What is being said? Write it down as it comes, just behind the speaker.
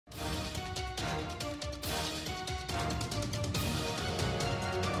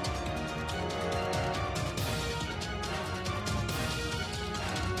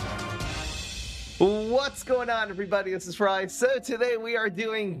What's going on, everybody? This is Fry. So today we are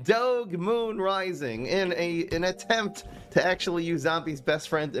doing Doge Moon Rising in an attempt to actually use Zombie's best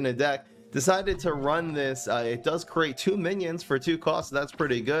friend in a deck. Decided to run this. It does create 2 minions for 2 costs, so that's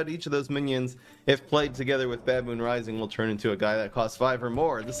pretty good. Each of those minions, if played together with Bad Moon Rising, will turn into a guy that costs 5 or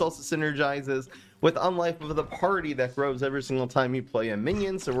more. This also synergizes with Unlife of the Party that grows every single time you play a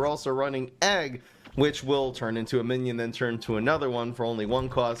minion. So we're also running Egg, which will turn into a minion, then turn to another one for only 1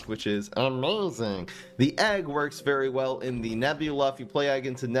 cost, which is amazing. The Egg works very well in the Nebula. If you play Egg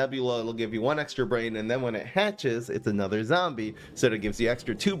into Nebula, it'll give you 1 extra brain, and then when it hatches, it's another zombie, so it gives you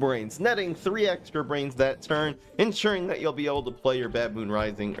extra 2 brains, netting 3 extra brains that turn, ensuring that you'll be able to play your Bad Moon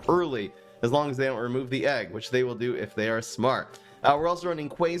Rising early, as long as they don't remove the Egg, which they will do if they are smart. We're also running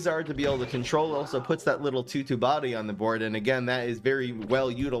Quasar to be able to control. It also puts that little 2/2 body on the board, and again, that is very well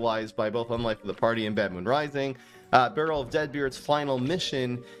utilized by both Unlife of the Party and Bad Moon Rising. Barrel of Deadbeard's final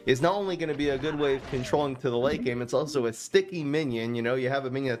mission is not only going to be a good way of controlling to the late game, it's also a sticky minion. You know, you have a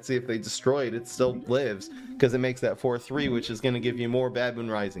minion that, see, if they destroy it, it still lives, because it makes that 4/3, which is going to give you more Bad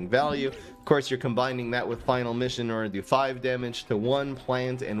Moon Rising value. Of course, you're combining that with final mission in order to do 5 damage to 1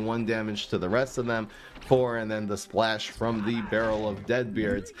 plant and 1 damage to the rest of them. 4, and then the splash from the Barrel of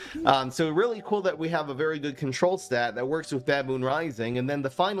Deadbeards. So really cool that we have a very good control stat that works with Bad Moon Rising, and then the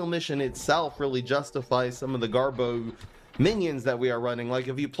final mission itself really justifies some of the Garbo minions that we are running. Like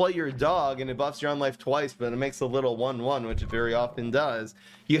if you play your dog and it buffs your Unlife twice, but it makes a little 1/1, which it very often does,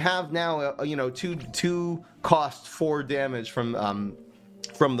 you have now you know, two cost 4 damage from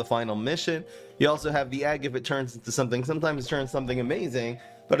the final mission. You also have the Egg if it turns into something. Sometimes it turns something amazing,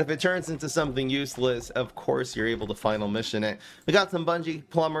 but if it turns into something useless, of course you're able to final mission it. We got some Bungee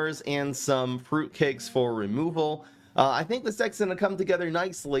Plumbers and some Fruitcakes for removal. I think this deck's going to come together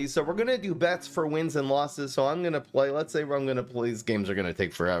nicely, so we're going to do bets for wins and losses. So I'm going to play, let's say I'm going to play, these games are going to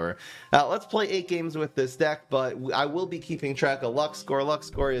take forever. Let's play 8 games with this deck, but I will be keeping track of luck score. Luck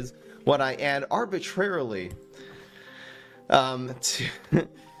score is what I add arbitrarily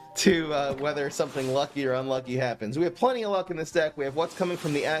to whether something lucky or unlucky happens. We have plenty of luck in this deck. We have what's coming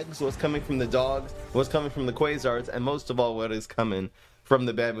from the Eggs, what's coming from the Dogs, what's coming from the Quasars, and most of all, what is coming from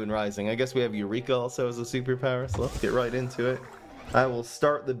the Bad Moon Rising. I guess we have Eureka also as a superpower, so let's get right into it. I will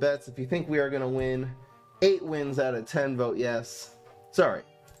start the bets. If you think we are going to win 8 wins out of 10, vote yes. Sorry.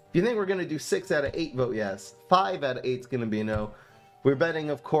 If you think we're going to do 6 out of 8, vote yes. 5 out of 8 is going to be no. We're betting,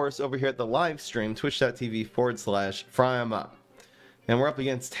 of course, over here at the live stream, twitch.tv/FryEmUp. And we're up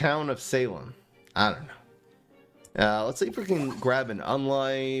against Town of Salem. I don't know. Let's see if we can grab an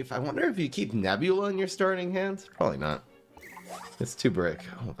Unlife. I wonder if you keep Nebula in your starting hand? Probably not. It's 2 brick.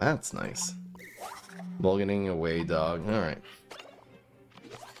 Oh, that's nice. Mulliganing away, dog. Alright.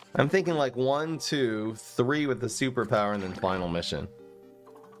 I'm thinking like 1, 2, 3 with the superpower and then final mission.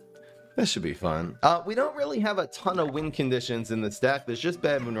 This should be fun. We don't really have a ton of win conditions in this deck. There's just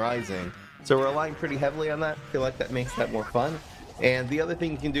Bad Moon Rising. So we're relying pretty heavily on that. I feel like that makes that more fun. And the other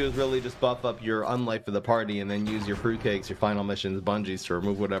thing you can do is really just buff up your Unlife of the Party and then use your Fruitcakes, your final missions, Bungees to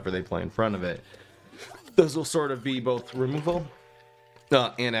remove whatever they play in front of it. Those will sort of be both removal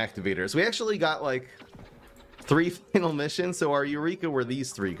and activators. We actually got like 3 final missions, so our Eureka were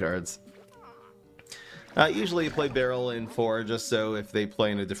these 3 cards. Usually you play Barrel in 4, just so if they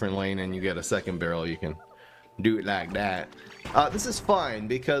play in a different lane and you get a second Barrel, you can do it like that. This is fine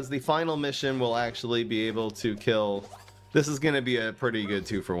because the final mission will actually be able to kill. This is going to be a pretty good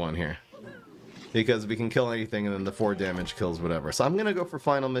 2-for-1 here, because we can kill anything and then the 4 damage kills whatever. So I'm going to go for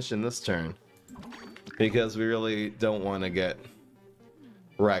final mission this turn, because we really don't want to get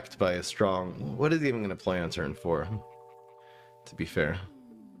wrecked by a strong. What is he even going to play on turn 4? To be fair,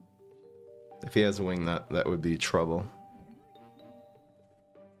 if he has a wing nut, that would be trouble.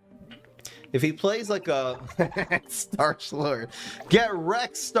 If he plays like a Starch Lord, get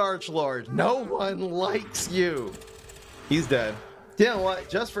wrecked, Starch Lord. No one likes you. He's dead. You know what?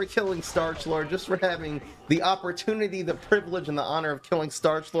 Just for killing Starch Lord, just for having the opportunity, the privilege, and the honor of killing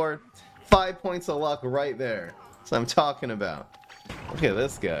Starch Lord, 5 points of luck right there. That's what I'm talking about. Look at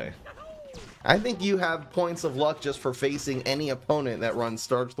this guy. I think you have points of luck just for facing any opponent that runs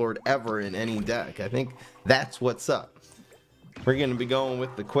Starch Lord ever in any deck. I think that's what's up. We're going to be going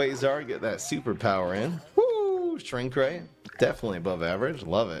with the Quasar, get that superpower in. Woo! Shrink Ray. Definitely above average.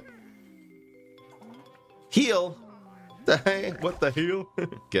 Love it. Heal. What the heal?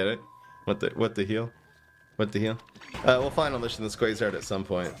 Get it? What the heal? What the heal? We'll final mission this Quasar at some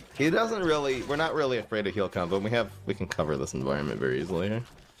point. He doesn't really. We're not really afraid of heal combo. We can cover this environment very easily here.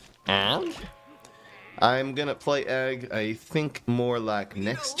 And I'm gonna play Egg. I think more like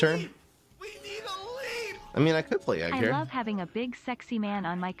next turn. I mean, I could play Egg here. I love having a big sexy man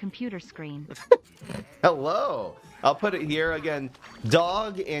on my computer screen. Hello. I'll put it here again.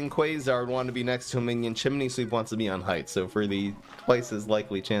 Dog and Quasar want to be next to a minion. Chimney Sweep wants to be on height. So for the twice as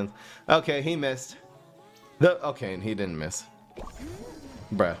likely chance. Okay, he missed. Okay, and he didn't miss.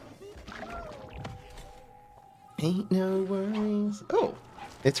 Bruh. Ain't no worries. Oh,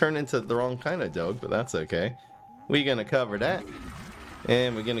 it turned into the wrong kind of Doge, but that's okay. We're gonna cover that,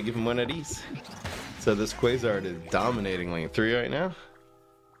 and we're gonna give him one of these. So this Quasar is dominating lane 3 right now.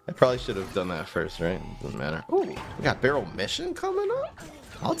 I probably should have done that first, right? Doesn't matter. Oh, we got Barrel Mission coming up.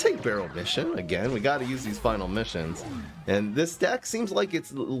 I'll take Barrel Mission again. We got to use these final missions, and this deck seems like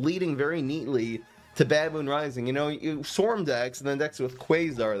it's leading very neatly to Bad Moon Rising. You know, you Swarm decks and then decks with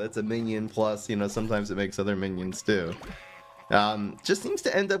Quasar, that's a minion plus, you know, sometimes it makes other minions too. Just seems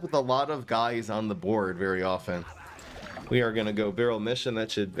to end up with a lot of guys on the board very often. We are going to go Barrel Mission,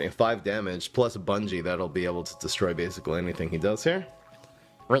 that should be 5 damage, plus Bungee, that'll be able to destroy basically anything he does here.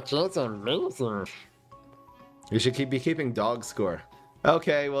 Which is amazing. You should be keeping Dog score.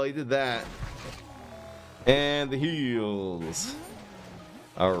 Okay, well he did that. And the heals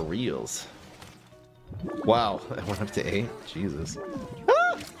are reals. Wow, I went up to 8. Jesus.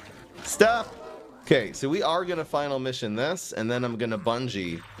 Ah! Stop! Okay, so we are going to final mission this, and then I'm going to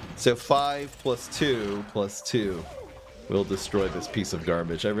Bungee. So 5 plus 2 plus 2 will destroy this piece of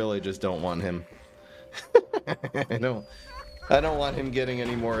garbage. I really just don't want him. I don't want him getting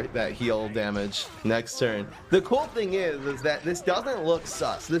any more of that heal damage next turn. The cool thing is that this doesn't look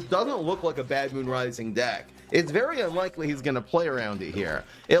sus. This doesn't look like a Bad Moon Rising deck. It's very unlikely he's going to play around it here.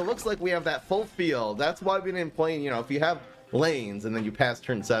 It looks like we have that full field. That's why we didn't play, you know, if you have lanes and then you pass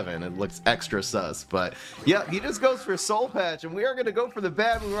turn 7, it looks extra sus. But yeah, he just goes for Soul Patch, and we are going to go for the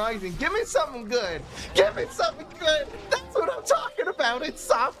Bad Moon Rising. Give me something good. Give me something good. That's what I'm talking about. It's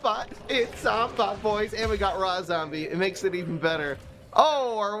Zombot. It's Zombot, boys. And we got Raw Zombie. It makes it even better.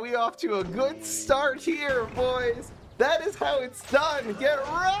 Oh, are we off to a good start here, boys? That is how it's done. Get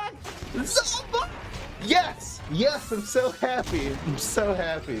wrecked. Zombot. Yes! Yes, I'm so happy. I'm so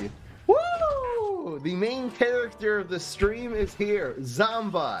happy. Woo! The main character of the stream is here.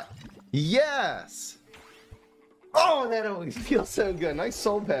 Zombot. Yes! Oh, that always feels so good. Nice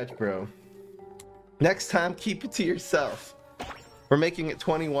soul patch, bro. Next time, keep it to yourself. We're making it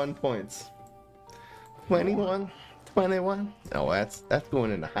 21 points. 21? 21? Oh, that's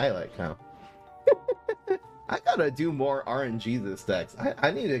going into highlight count. I gotta do more RNG this decks.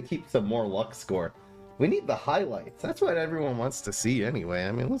 I need to keep some more luck score. We need the highlights. That's what everyone wants to see anyway.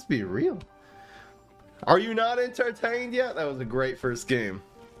 I mean, let's be real. Are you not entertained yet? That was a great first game.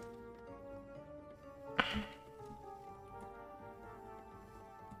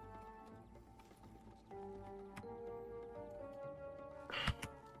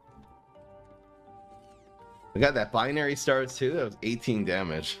 We got that binary stars too. That was 18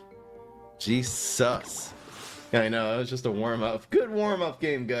 damage. Jesus. Yeah, I know, it was just a warm-up. Good warm-up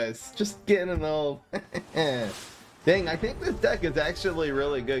game, guys. Just getting it all. Dang, I think this deck is actually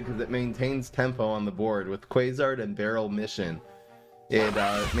really good because it maintains tempo on the board. With Quasar and Barrel Mission, it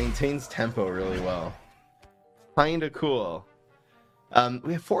maintains tempo really well. Kinda cool.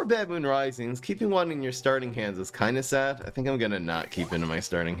 We have 4 Bad Moon Risings. Keeping one in your starting hands is kind of sad. I think I'm gonna not keep it in my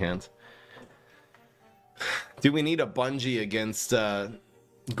starting hands. Do we need a Bungee against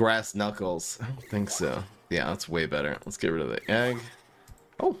Grass Knuckles? I don't think so. Yeah, that's way better. Let's get rid of the egg.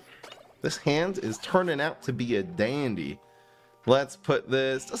 Oh, this hand is turning out to be a dandy. Let's put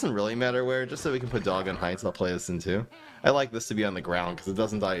this, doesn't really matter where, just so we can put Dog on heights. I'll play this in too. I like this to be on the ground because it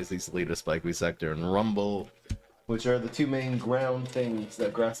doesn't die as easily to Spikery Sector and Rumble, which are the 2 main ground things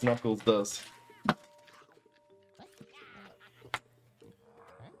that Grass Knuckles does.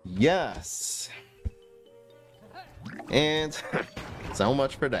 Yes. And so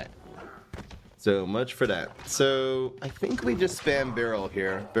much for that. So much for that. So I think we just spam barrel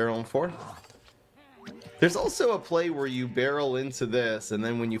here. Barrel in 4. There's also a play where you barrel into this, and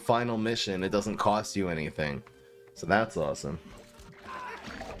then when you final mission, it doesn't cost you anything. So that's awesome.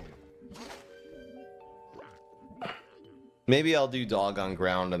 Maybe I'll do Dog on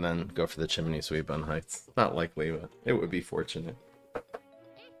ground and then go for the Chimney Sweep on heights. Not likely, but it would be fortunate.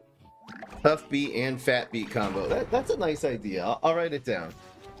 Tough beat and fat beat combo. That's a nice idea. I'll write it down.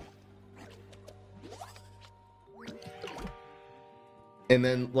 And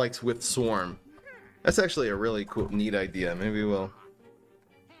then, like, with Swarm. That's actually a really cool, neat idea. Maybe we'll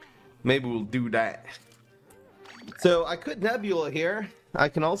do that. So, I could Nebula here. I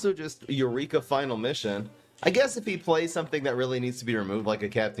can also just Eureka Final Mission. I guess if he plays something that really needs to be removed, like a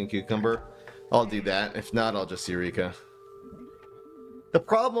Captain Cucumber, I'll do that. If not, I'll just Eureka. The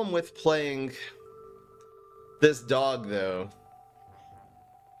problem with playing this Dog, though,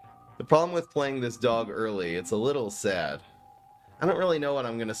 The problem with playing this dog early, it's a little sad. I don't really know what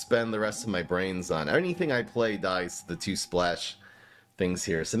I'm going to spend the rest of my brains on. Anything I play dies to the 2 splash things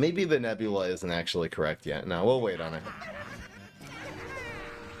here. So maybe the Nebula isn't actually correct yet. No, we'll wait on it.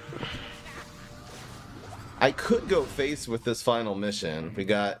 I could go face with this final mission. We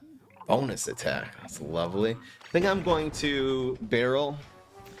got bonus attack. That's lovely. I think I'm going to barrel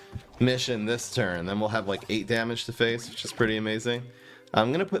mission this turn. Then we'll have like 8 damage to face, which is pretty amazing. I'm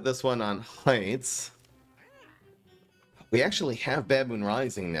going to put this one on heights. We actually have Baboon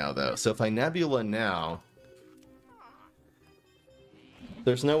Rising now, though. So if I Nebula now,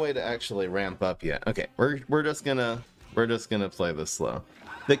 there's no way to actually ramp up yet. Okay, we're just gonna play this slow.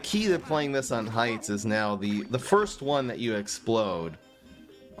 The key to playing this on heights is now the first one that you explode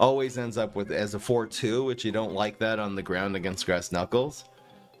always ends up with as a 4-2, which you don't like that on the ground against Grass Knuckles.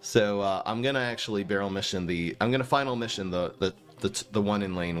 So I'm gonna actually barrel mission I'm gonna final mission the one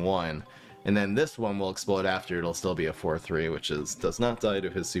in lane 1. And then this one will explode after. It'll still be a 4-3, which does not die to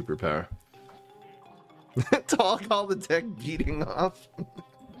his superpower. Talk all the tech beating off.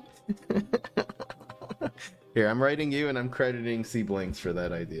 Here, I'm writing you and I'm crediting C-Blinks for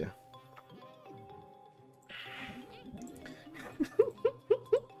that idea.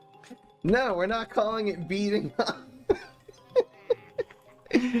 No, we're not calling it beating up.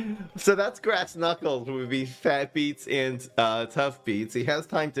 So that's Grass Knuckles, would be fat beats and tough beats. He has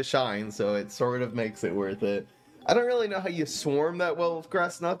time to shine, so it sort of makes it worth it. I don't really know how you swarm that well with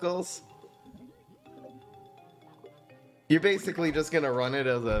Grass Knuckles. You're basically just gonna run it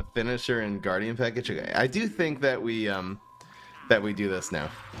as a finisher and guardian package. Okay, I do think that we do this now.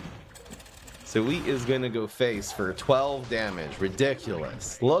 So we is gonna go face for 12 damage.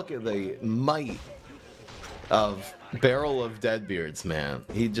 Ridiculous. Look at the might of Barrel of Deadbeards, man.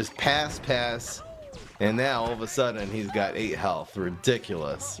 He just pass, and now all of a sudden he's got 8 health.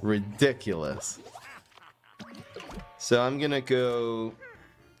 Ridiculous. Ridiculous. So I'm gonna go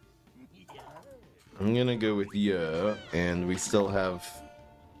with you, and we still have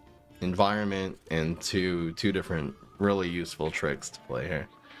environment and two different really useful tricks to play here.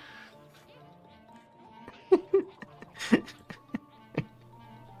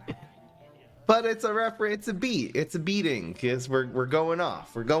 But it's a beat. It's a beating, because we're going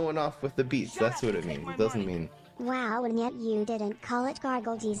off. We're going off with the beats. That's what it means. It doesn't mean. Wow, and yet you didn't call it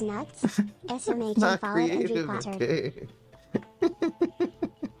gargle these nuts. SMH Not followed and creative, recluttered. okay.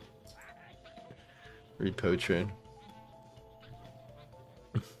 Repotred.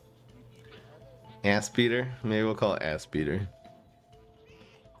 Ass beater? Maybe we'll call it ass beater.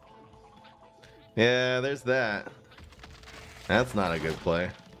 Yeah, there's that. That's not a good play.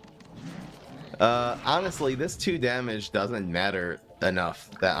 Honestly, this 2 damage doesn't matter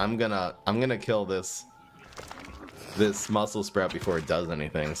enough that I'm gonna kill this muscle sprout before it does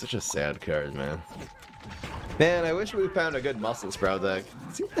anything. Such a sad card, man. Man, I wish we found a good muscle sprout deck.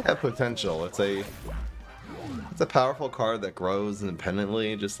 It seems to have potential. It's a powerful card that grows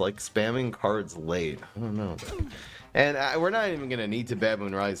independently, just like spamming cards late. I don't know. And we're not even gonna need to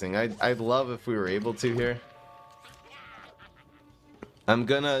Baboon Rising. I'd love if we were able to here. I'm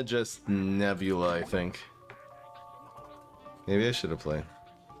gonna just Nebula, I think. Maybe I should have played.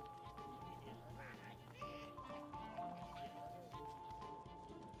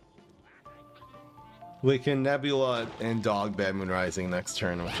 We can Nebula and Dog Baboon Rising next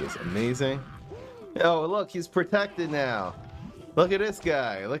turn, which is amazing. Oh, look, he's protected now. Look at this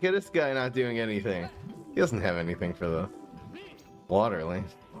guy. Look at this guy not doing anything. He doesn't have anything for the water lane.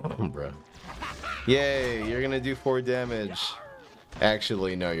 Oh, bro. Yay, you're gonna do 4 damage.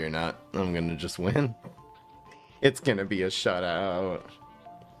 Actually, no, you're not. I'm gonna just win. It's gonna be a shutout.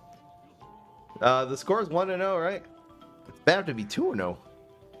 The score is 1-0, right? It's bound to be 2-0.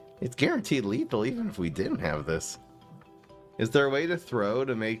 It's guaranteed lethal even if we didn't have this. Is there a way to throw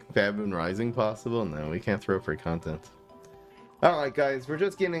to make Baboon Rising possible? No, we can't throw for content. Alright guys, we're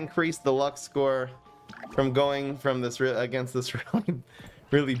just gonna increase the luck score from going from this against this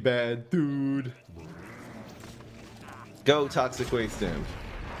really bad dude. Go Toxic Waste Imp.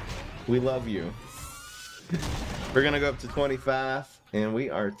 We love you. We're gonna go up to 25, and we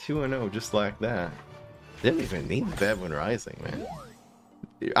are 2-0 just like that. Didn't even need Baboon Rising, man.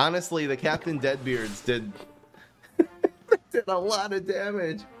 Honestly, the Captain Deadbeards did did a lot of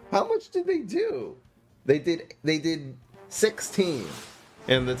damage. How much did they do? They did 16,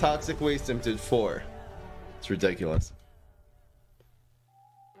 and the Toxic Waste Imp did 4. It's ridiculous.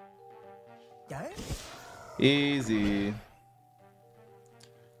 Easy.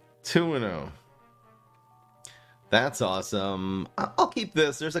 2-0. That's awesome. I'll keep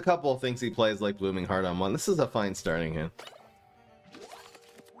this. There's a couple of things he plays like Blooming Heart on 1. This is a fine starting hand.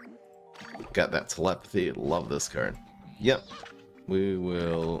 Got that telepathy. Love this card. Yep. We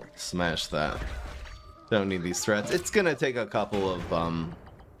will smash that. Don't need these threats. It's gonna take a couple of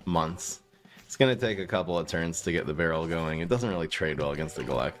months. It's gonna take a couple of turns to get the barrel going. It doesn't really trade well against the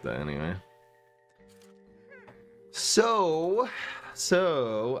Galacta anyway. So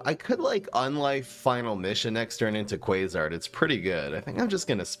I could like unlife Final Mission next turn into Quasar. It's pretty good. I think I'm just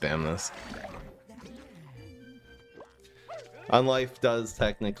gonna spam this. Unlife does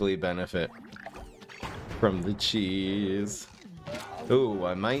technically benefit from the cheese. Ooh,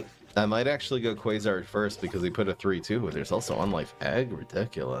 I might actually go Quasar first because he put a 3-2, but there's also Unlife Egg.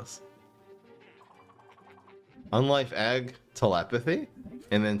 Ridiculous. Unlife Egg, Telepathy,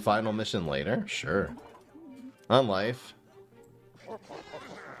 and then Final Mission later? Sure. Unlife.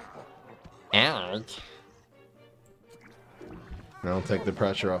 Egg. I'll take the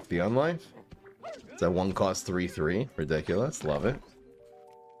pressure off the Unlife. It's at 1 cost 3-3. Ridiculous. Love it.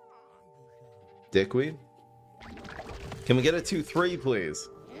 Dickweed. Can we get a 2-3, please?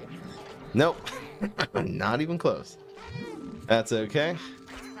 Nope. Not even close. That's okay.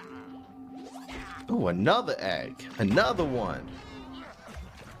 Oh, another egg. Another one.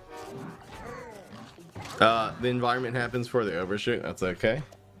 The environment happens for the overshoot. That's okay.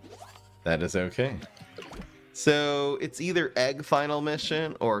 That is okay. So it's either Egg Final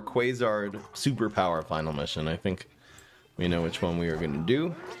Mission or Quasar Superpower Final Mission. I think we know which one we are going to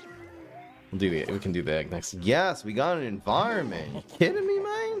do. We can do the egg next. Yes, we got an environment. You kidding me,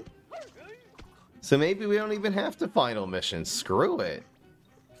 man? So maybe we don't even have to Final Mission. Screw it.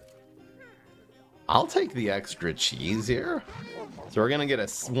 I'll take the extra cheese here. So we're going to get a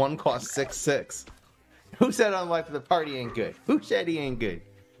 1 cost 6-6. Who said on life the party ain't good? Who said he ain't good?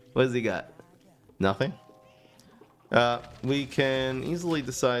 What does he got? Nothing? We can easily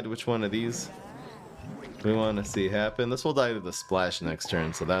decide which one of these we want to see happen. This will die to the splash next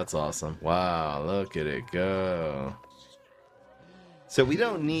turn, so that's awesome. Wow, look at it go. So we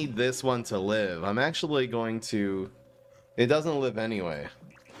don't need this one to live. I'm actually going to... It doesn't live anyway.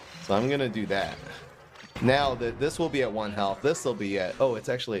 So I'm going to do that. Now that this will be at 1 health, this will be at... Oh, it's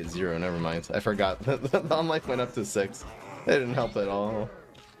actually at 0. Never mind. I forgot. The unlife went up to 6. That didn't help at all.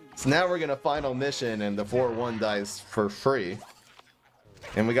 So now we're going to Final Mission, and the 4-1 dies for free.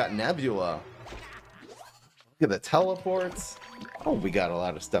 And we got Nebula. Look at the teleports. Oh, we got a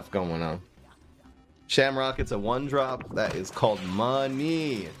lot of stuff going on. Shamrock, it's a 1-drop. That is called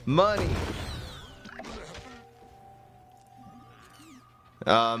money. Money!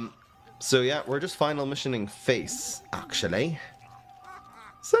 So yeah, we're just Final Missioning face, actually.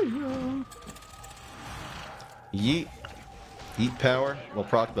 So yeah. Yeet. Heat power. We'll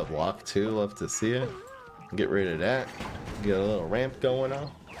proc the block too. Love to see it. Get rid of that. Get a little ramp going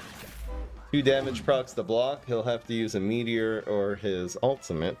on. 2 damage procs the block. He'll have to use a meteor or his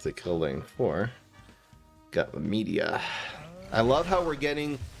ultimate to kill lane 4. Got the media. I love how we're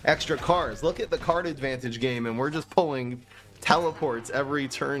getting extra cards. Look at the card advantage game, and we're just pulling teleports every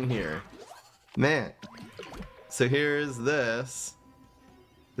turn here. Man. So here's this.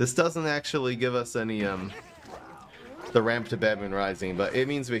 This doesn't actually give us any the ramp to Bad Moon Rising, but it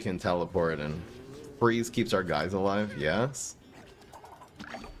means we can teleport, and freeze keeps our guys alive. Yes.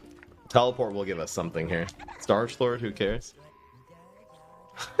 Teleport will give us something here. Starch Lord, who cares?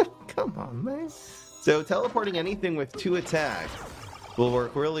 Come on, man. So teleporting anything with 2 attack will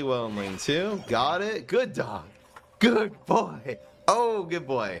work really well in lane 2. Got it. Good dog. Good boy. Oh, good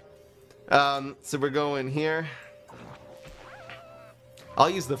boy. So we're going here. I'll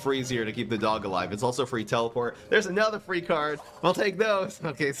use the freeze here to keep the dog alive. It's also free teleport. There's another free card. We'll take those.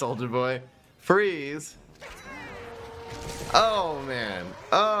 Okay, Soldier Boy. Freeze. Oh, man.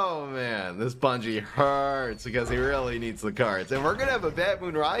 Oh, man. This Bungie hurts because he really needs the cards. And we're going to have a Bad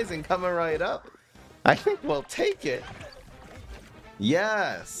Moon Rising coming right up. I think we'll take it.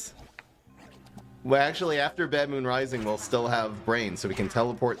 Yes. Well, actually, after Bad Moon Rising, we'll still have Brain, so we can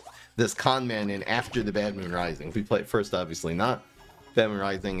teleport this con man in after the Bad Moon Rising. If we play it first, obviously not. Bad Moon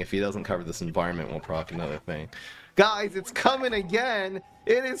Rising, if he doesn't cover this environment, we'll proc another thing. Guys, it's coming again.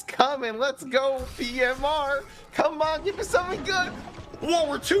 It is coming. Let's go, BMR. Come on, give me something good. Whoa,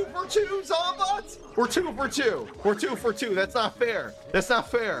 we're 2 for 2, Zombots. We're 2 for 2. We're 2 for 2. That's not fair. That's not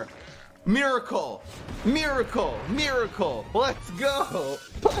fair. Miracle. Miracle. Miracle. Let's go.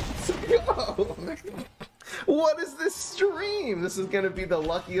 Let's go. What is this stream? This is going to be the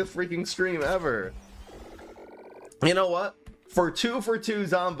luckiest freaking stream ever. You know what? For 2 for 2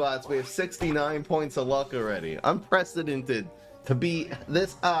 Zombots, we have 69 points of luck already. Unprecedented to be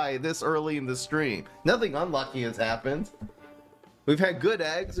this high this early in the stream. Nothing unlucky has happened. We've had good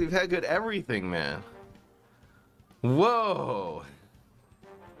eggs. We've had good everything, man. Whoa.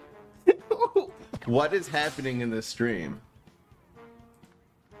 What is happening in this stream?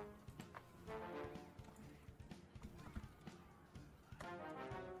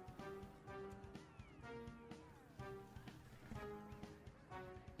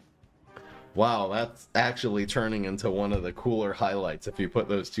 Wow, that's actually turning into one of the cooler highlights if you put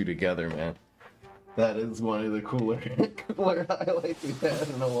those two together, man. That is one of the cooler highlights we've had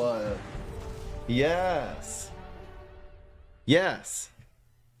in a while. Yes. Yes.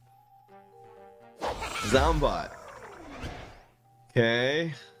 Zombot.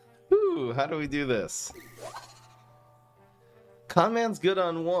 Okay. Ooh, how do we do this? Conman's good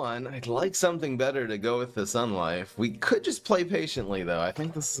on one. I'd like something better to go with this Unlife. We could just play patiently, though. I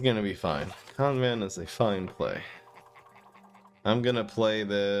think this is going to be fine. Conman is a fine play. I'm going to play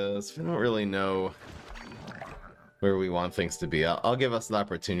this. I don't really know where we want things to be. I'll give us the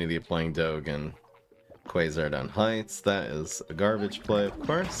opportunity of playing Doge and Quasar on Heights. That is a garbage play, of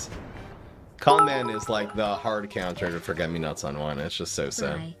course. Conman is like the hard counter to Forget-Me-Nots on one. It's just so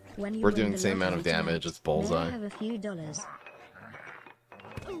sad. We're doing the same amount of damage. It's bullseye. Have a few dollars.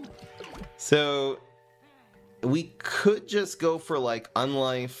 So, we could just go for, like,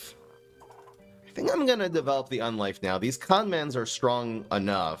 Unlife. I think I'm gonna develop the Unlife now. These Conmans are strong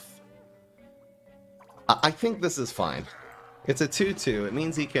enough. I think this is fine. It's a 2-2. It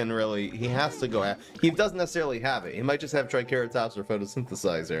means he can really... He has to go... He doesn't necessarily have it. He might just have Triceratops or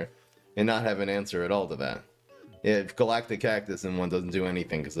Photosynthesizer and not have an answer at all to that. If Galactic Cactus in one doesn't do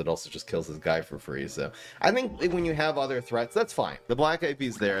anything because it also just kills his guy for free, so... I think when you have other threats, that's fine. The Black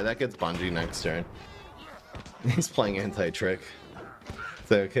IP's there, that gets Bungie next turn. He's playing Anti-Trick.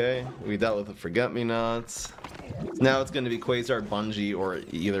 It's okay. We dealt with the Forget-Me-Nots. Now it's going to be Quasar, Bungie, or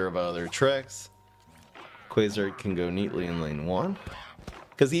either of our other tricks. Quasar can go neatly in lane 1.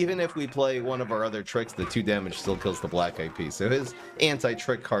 Because even if we play one of our other tricks, the 2 damage still kills the Black IP, so his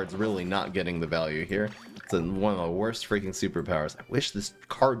Anti-Trick card's really not getting the value here. It's one of the worst freaking superpowers. I wish this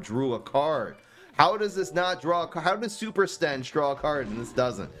card drew a card. How does this not draw a card? How does Super Stench draw a card and this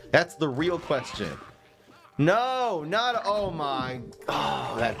doesn't? That's the real question. No, not... Oh my...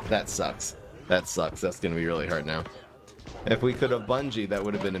 Oh, that sucks. That sucks. That's going to be really hard now. If we could have Bungie, that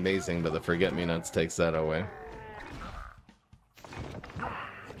would have been amazing, but the Forget-Me-Nots takes that away.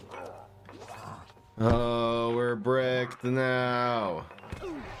 Oh, we're bricked now.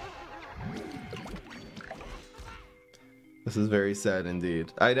 This is very sad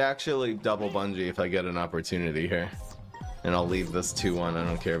indeed. I'd actually double Bungie if I get an opportunity here. And I'll leave this 2-1. I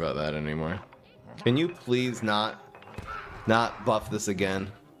don't care about that anymore. Can you please not buff this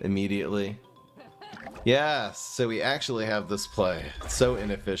again immediately? Yes, so we actually have this play. It's so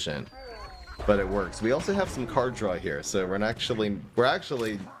inefficient, but it works. We also have some card draw here, so we're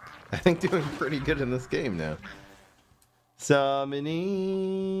actually I think doing pretty good in this game now. Summoning.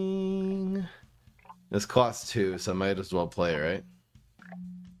 This costs 2, so I might as well play, right?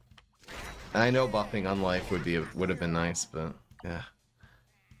 I know buffing Unlife would have been nice, but yeah.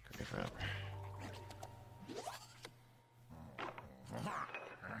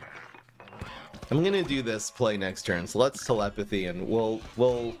 I'm gonna do this play next turn, so let's telepathy, and we'll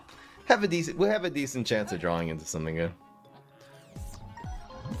have a decent chance of drawing into something good.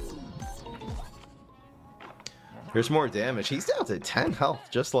 There's more damage. He's down to 10 health,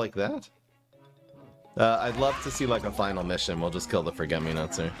 just like that. I'd love to see like a final mission. We'll just kill the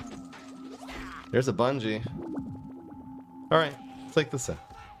Forget-Me-Nots here. There's a Bungie. All right, let's take this in.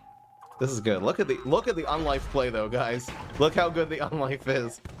 This is good. Look at the Unlife play though, guys. Look how good the Unlife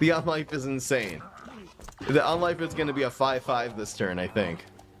is. The Unlife is insane. The Unlife is going to be a 5-5 this turn, I think.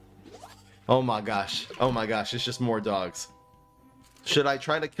 Oh my gosh. Oh my gosh. It's just more dogs. Should I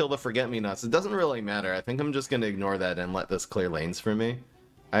try to kill the Forget-Me-Nots? It doesn't really matter. I think I'm just going to ignore that and let this clear lanes for me.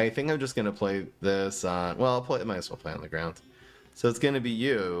 I think I'm just going to play this on... Well, I might as well play on the ground. So it's going to be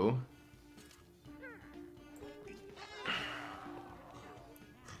you.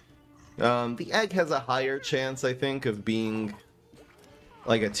 The egg has a higher chance, I think, of being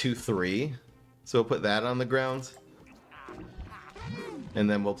like a 2-3. So we'll put that on the ground. And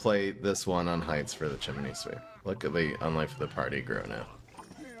then we'll play this one on Heights for the Chimney Sweep. Look at the Unlife of the party grow now.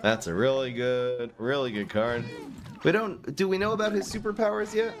 That's a really good card. Do we know about his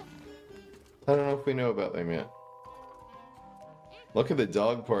superpowers yet? I don't know if we know about them yet. Look at the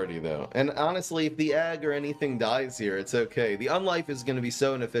dog party though. And honestly, if the egg or anything dies here, it's okay. The Unlife is going to be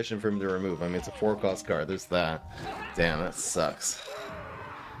so inefficient for him to remove. I mean, it's a 4-cost card. There's that. Damn, that sucks.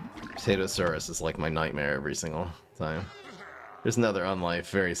 Potatosaurus is like my nightmare every single time. There's another Unlife.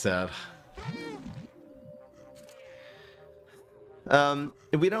 Very sad.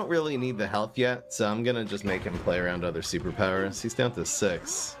 We don't really need the health yet, so I'm gonna just make him play around other superpowers. He's down to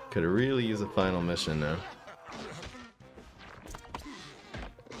 6. Could really use a final mission now.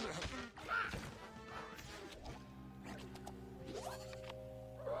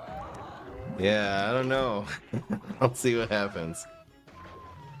 Yeah, I don't know. I'll see what happens.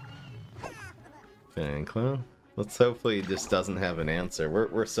 Fan Clown. Let's hopefully he just doesn't have an answer.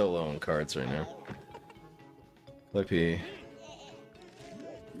 We're so low on cards right now. Flippy.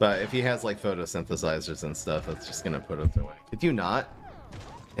 But if he has like photosynthesizers and stuff, it's just gonna put it away. Did you not?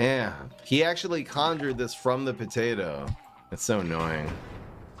 Yeah. He actually conjured this from the potato. It's so annoying.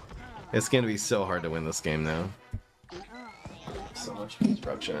 It's gonna be so hard to win this game now. So much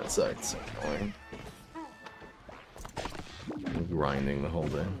construction outside, it's so annoying. I'm grinding the whole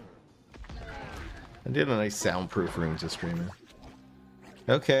day. I did a nice soundproof room to stream in.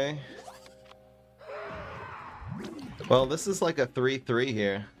 Okay. Well, this is like a 3-3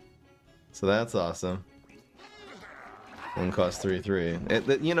 here. So that's awesome. One cost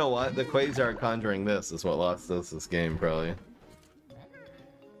 3-3. You know what? The Quasar conjuring this is what lost us this game, probably.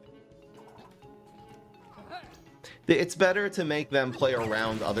 It's better to make them play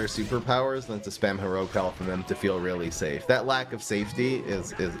around other superpowers than to spam heroic health for them to feel really safe. That lack of safety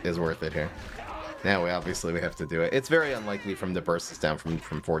is worth it here. Now we have to do it. It's very unlikely from the burst is down from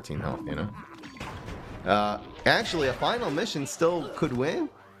 14 health, you know? Actually, a final mission still could win?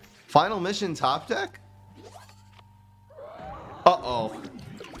 Final mission top deck? Uh-oh.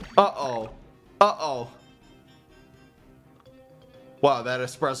 Uh-oh. Uh-oh. Wow, that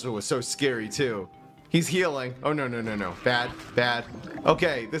espresso was so scary, too. He's healing. Oh, no, no, no, no. Bad, bad.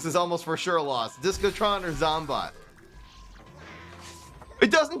 Okay, this is almost for sure a loss. Discotron or Zombot?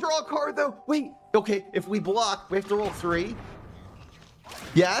 It doesn't draw a card, though. Wait. Okay, if we block, we have to roll 3.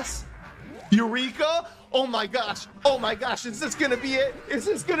 Yes? Eureka? Oh my gosh. Oh my gosh. Is this going to be it? Is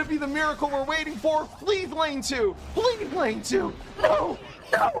this going to be the miracle we're waiting for? Please, lane 2. Please, lane 2. No.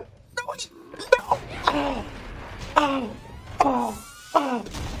 No. No. No. Oh. Oh. Oh. Oh.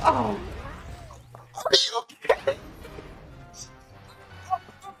 Oh. Are you kidding? What?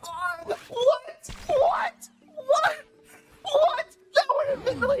 What? What? What? That would have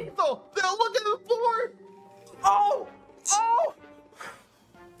been lethal. Now look at the board. Oh. Oh.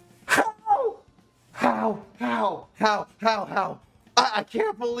 How? How? How? How? How? How? I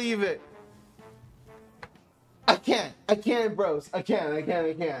can't believe it. I can't. I can't, bros. I can't. I can't.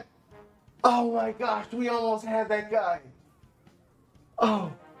 I can't. Oh my gosh, we almost had that guy.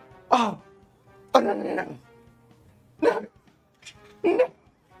 Oh. Oh. Oh, no, no, no. No. No.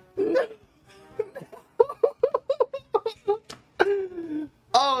 No.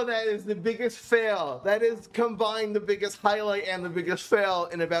 Oh, that is the biggest fail. That is combined the biggest highlight and the biggest fail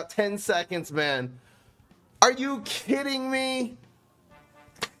in about 10 seconds, man. Are you kidding me?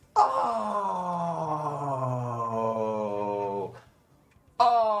 Oh.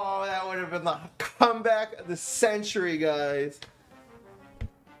 Oh, that would have been the comeback of the century, guys.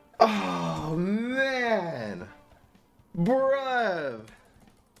 Oh, man. Bruv.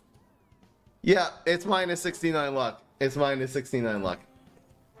 Yeah, it's minus 69 luck. It's minus 69 luck.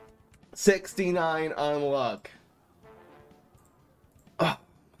 69 on luck. Oh,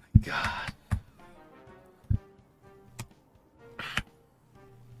 my God.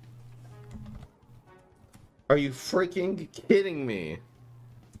 Are you freaking kidding me?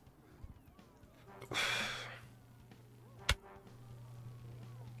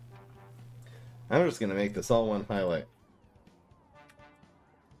 I'm just gonna make this all one highlight.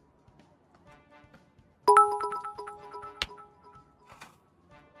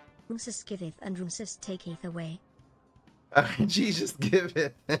 Rumsus giveth and Rumsus taketh away. RNG just give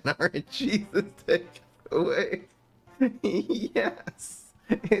it and RNG just take it away. Yes,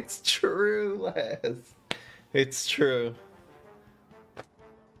 it's true, Les. It's true.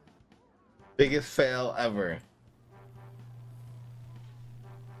 Biggest fail ever.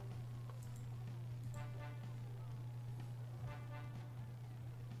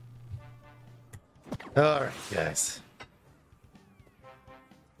 Alright, guys.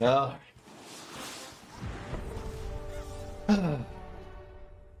 Alright. I'm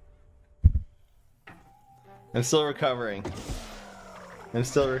still recovering. I'm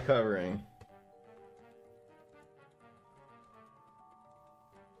still recovering.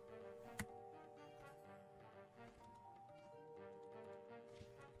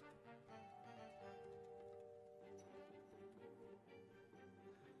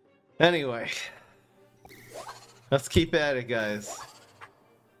 Anyway. Let's keep at it, guys.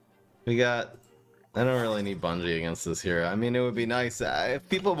 We got... I don't really need Bungie against this here. I mean, it would be nice.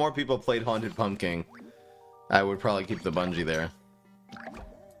 If more people played Haunted Pumpkin, I would probably keep the Bungie there.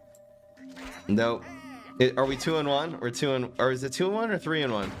 Nope. Are we 2 and 1? Or or is it 2 and 1 or 3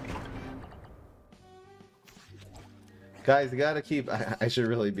 and 1? Guys, you gotta keep. I should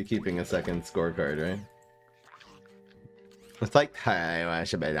really be keeping a second scorecard, right? It's like time. I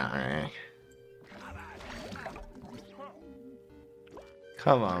should be done.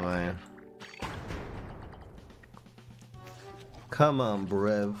 Come on, man. Come on,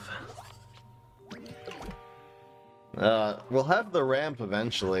 Brev. We'll have the ramp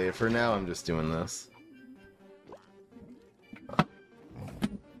eventually. For now, I'm just doing this.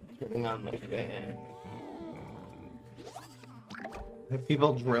 Turning on my fan.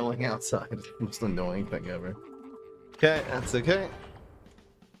 People drilling outside. The most annoying thing ever. Okay, that's okay.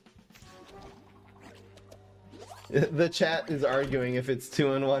 The chat is arguing if it's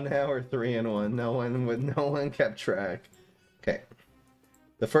 2 and 1 now or 3 and 1. No one kept track. Okay.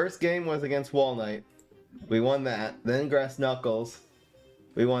 The first game was against Wall Knight. We won that. Then Grass Knuckles.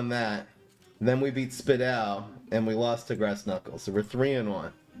 We won that. Then we beat Spidao, and we lost to Grass Knuckles. So we're 3 and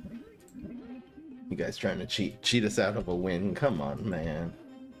 1. You guys trying to cheat us out of a win? Come on, man.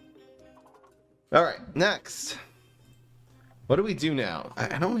 All right, next. What do we do now?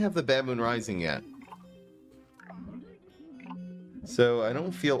 I don't have the Bad Moon Rising yet. So I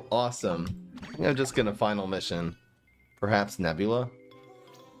don't feel awesome. I think I'm just gonna final mission. Perhaps Nebula?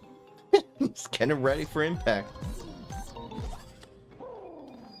 He's getting ready for impact.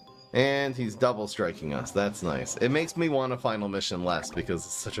 And he's double striking us. That's nice. It makes me want a final mission less because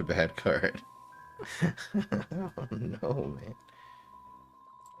it's such a bad card. Oh no, man.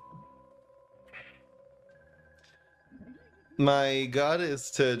 My god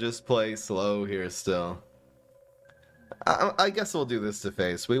is to just play slow here still. I guess we'll do this to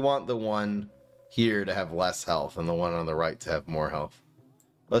face. We want the one here to have less health and the one on the right to have more health.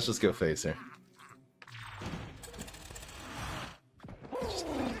 Let's just go face here. Just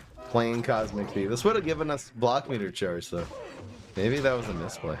plain Cosmic Bee. This would have given us block meter charge though. Maybe that was a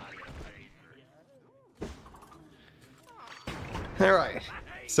misplay. Alright,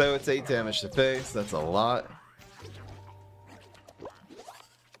 so it's 8 damage to face, that's a lot.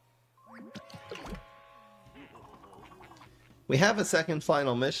 We have a second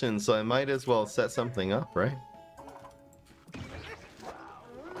final mission, so I might as well set something up, right?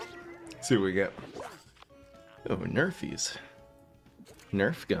 See what we get. Oh, Nerfies.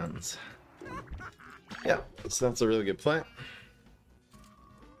 Nerf guns. Yeah, so that's a really good play.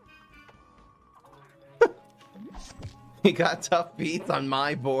 He got tough beats on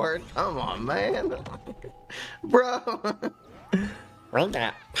my board? Come on, man. Bro. Wait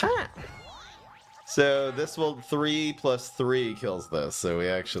that pot. So this will 3 plus 3 kills this. So we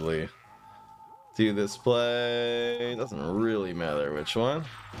actually do this play. Doesn't really matter which one.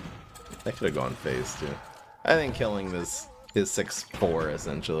 I could have gone phase too. I think killing this is 6-4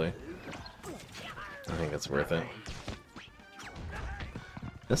 essentially. I think it's worth it.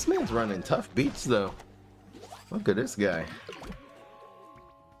 This man's running tough beats though. Look at this guy.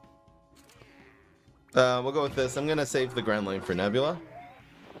 We'll go with this. I'm gonna save the Grand Lane for Nebula.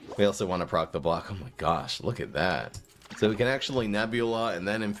 We also want to proc the block. Oh my gosh, look at that. So we can actually Nebula and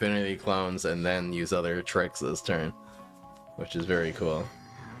then Infinity Clones and then use other tricks this turn, which is very cool.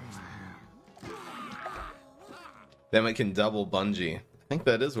 Then we can double Bungee. I think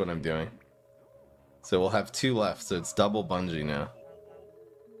that is what I'm doing. So we'll have 2 left, so it's double Bungee now.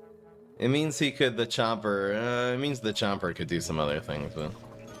 It means he could, the Chomper, it means the Chomper could do some other things, but...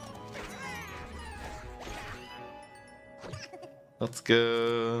 Let's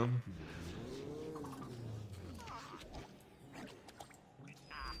go...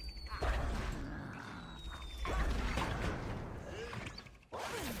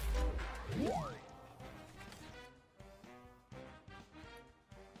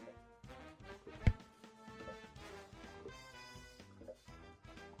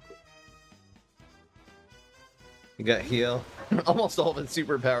 You got heal. Almost all of its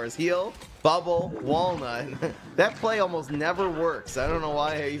superpowers. Heal, bubble, walnut. That play almost never works. I don't know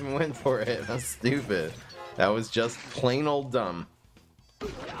why I even went for it. That's stupid. That was just plain old dumb.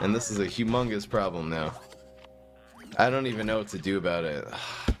 And this is a humongous problem now. I don't even know what to do about it.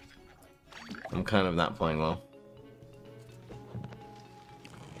 I'm kind of not playing well.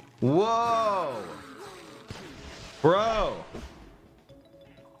 Whoa! Bro!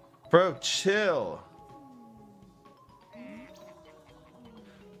 Bro, chill.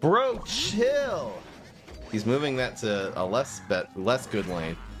 Bro, chill! He's moving that to a less good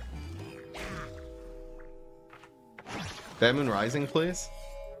lane. Bad Moon Rising, please.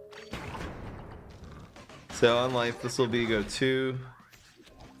 So on life, this will be go 2,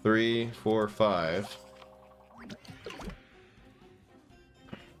 3, 4, 5.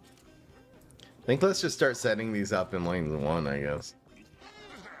 I think let's just start setting these up in lanes 1, I guess.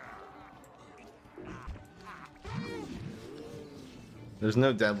 There's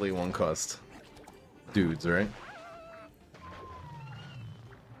no deadly 1-cost dudes, right?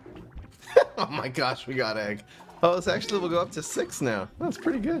 Oh my gosh, we got egg. Oh, this actually will go up to 6 now. That's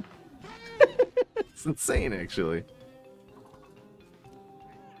pretty good. It's insane, actually.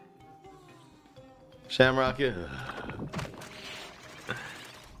 Shamrock it.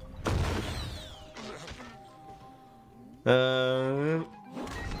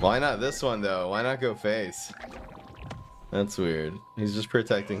 Why not this one, though? Why not go face? That's weird. He's just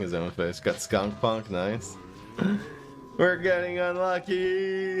protecting his own face. Got Skunk Punk, nice. We're getting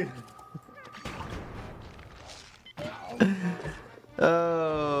unlucky!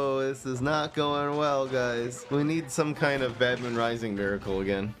 Oh, this is not going well, guys. We need some kind of Bad Moon Rising miracle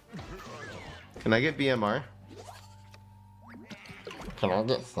again. Can I get BMR? Can I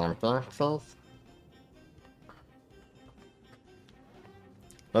get something, please?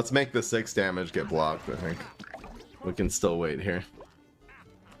 Let's make the 6 damage get blocked, I think. We can still wait here.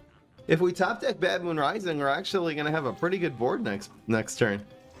 If we top deck Bad Moon Rising, we're actually going to have a pretty good board next turn.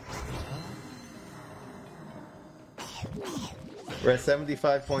 We're at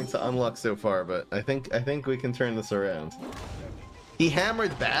 75 points of unluck so far, but I think we can turn this around. He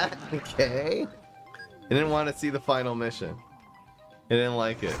hammered that? Okay. I didn't want to see the final mission. I didn't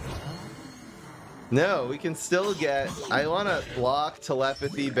like it. No, we can still get... I want to block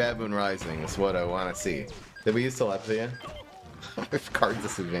Telepathy Bad Moon Rising is what I want to see. Did we use Telepathy yet? Card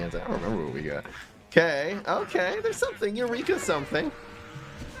disadvantage. I don't remember what we got. Okay, okay. There's something. Eureka something.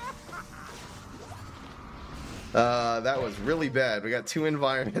 That was really bad. We got 2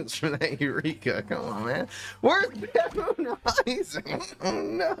 environments from that Eureka. Come on, man. Where's Bad Moon Rising? Oh,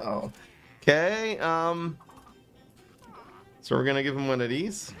 no. Okay, so we're gonna give him one of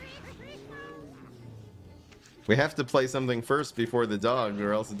these. We have to play something first before the dog,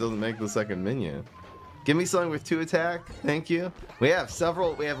 or else it doesn't make the second minion. Give me something with 2 attack. Thank you. We have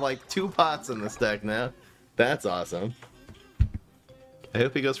several. We have like 2 pots in this deck now. That's awesome. I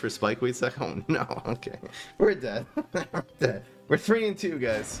hope he goes for Spikeweed second. Oh, no. Okay. We're dead. We're dead. We're 3 and 2,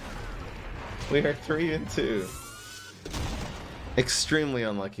 guys. We are 3 and 2. Extremely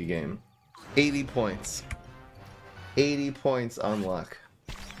unlucky game. 80 points. 80 points on luck.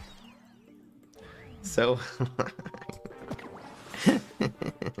 So...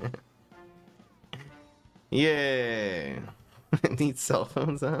 Yay! Need cell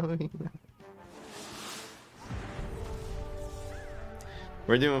phone zombie.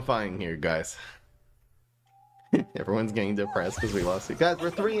 We're doing fine here, guys. Everyone's getting depressed because we lost it. Guys,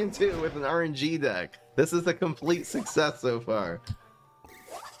 we're 3 and 2 with an RNG deck. This is a complete success so far.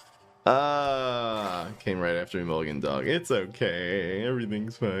 Came right after me, Mulligan Dog. It's okay.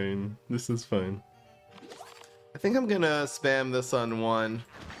 Everything's fine. This is fine. I think I'm gonna spam this on 1.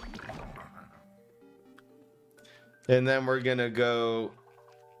 And then we're gonna go...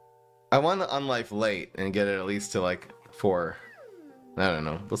 I want to unlife late and get it at least to like 4. I don't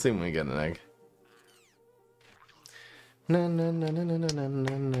know. We'll see when we get an egg.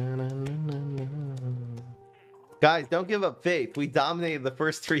 Guys, don't give up faith. We dominated the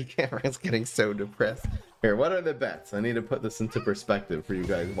first 3 cameras. Getting so depressed. Here, what are the bets? I need to put this into perspective for you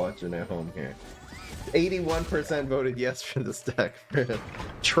guys watching at home here. 81% voted yes for this deck. For a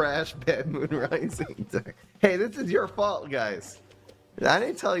trash Bad Moon Rising deck. Hey, this is your fault, guys. I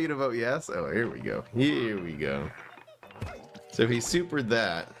didn't tell you to vote yes. Oh, here we go. Here we go. So he supered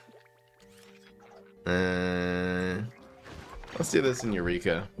that. Let's do this in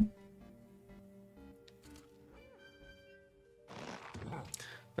Eureka.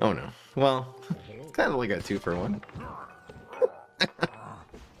 Oh no. Well, it's kind of like a 2-for-1.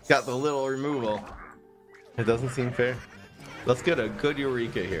 Got the little removal. It doesn't seem fair. Let's get a good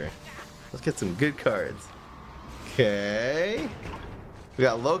Eureka here. Let's get some good cards. Okay. We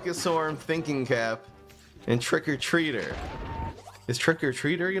got Locust Swarm, Thinking Cap, and Trick or Treater. Is Trick or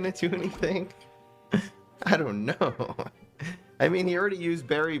Treater gonna do anything? I don't know. I mean, he already used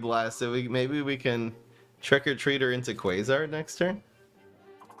Berry Blast, so maybe we can Trick or Treater into Quasar next turn?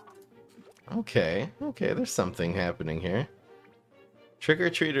 Okay, okay, there's something happening here. Trick or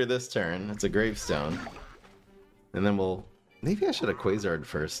Treater this turn. It's a Gravestone. And then we'll... Maybe I should have Quasar'd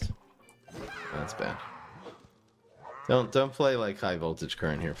first. That's bad. Don't play like high voltage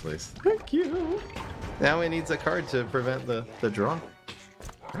current here, please. Thank you. Now he needs a card to prevent the draw.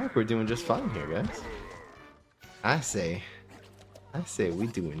 I think we're doing just fine here, guys. I say we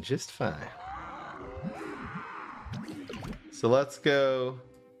doing just fine. So let's go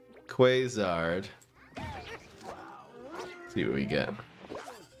Quasar. See what we get.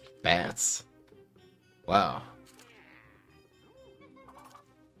 Bats. Wow.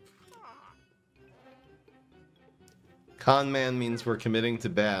 Con man means we're committing to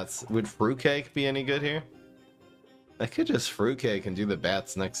bats. Would fruitcake be any good here? I could just fruitcake and do the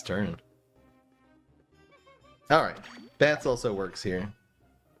bats next turn. Alright. Bats also works here.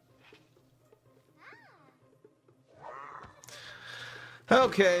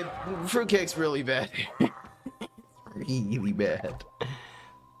 Okay, fruitcake's really bad. Really bad.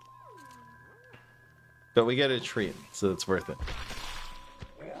 But we get a treat, so it's worth it.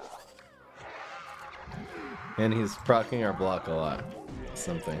 And he's proccing our block a lot.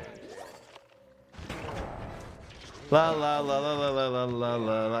 Something. La la la la la la la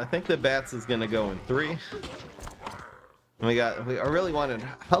la la. I think the bats is gonna go in 3. And I really wanted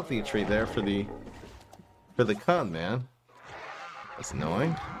a healthy treat there for the con man. That's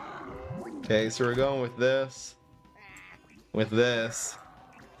annoying. Okay, so we're going with this,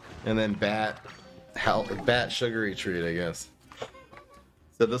 and then bat sugary treat, I guess.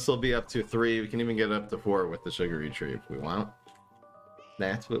 So this will be up to 3. We can even get up to 4 with the sugary treat if we want.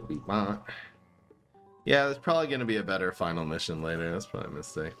 That's what we want. Yeah, there's probably going to be a better final mission later. That's probably a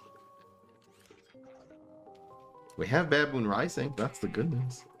mistake. We have Baboon Rising. That's the good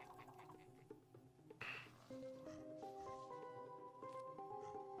news.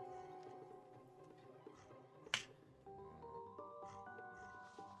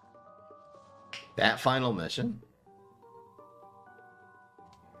 That final mission?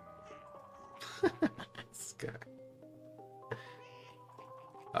 This guy.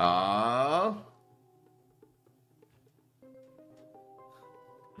 Oh.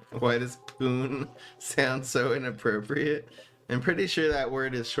 Why does poon sound so inappropriate? I'm pretty sure that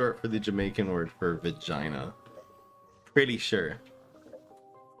word is short for the Jamaican word for vagina. Pretty sure.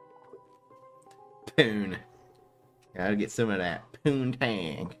 Poon. Gotta get some of that poon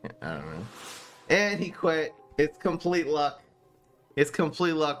tang. I don't know. And he quit. It's complete luck. It's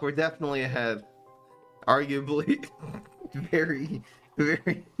complete luck. We're definitely ahead. Arguably. Very,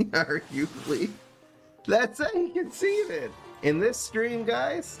 very arguably. That's how you conceded. In this stream,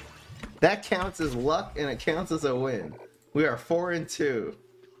 guys, that counts as luck and it counts as a win. We are 4-2.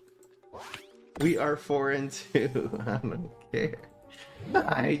 We are 4-2. I don't care.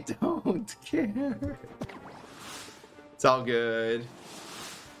 I don't care. It's all good.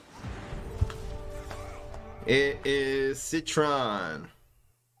 It is Citron.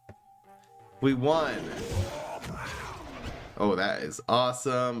 We won. Oh, that is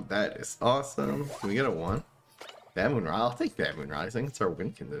awesome. That is awesome. Can we get a 1? Baboon Rising. I'll take Baboon Rising. It's our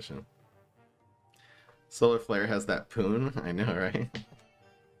win condition. Solar Flare has that poon. I know, right?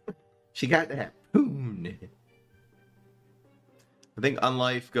 She got that poon. I think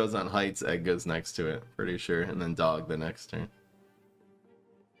Unlife goes on Heights, Egg goes next to it. Pretty sure. And then Dog the next turn.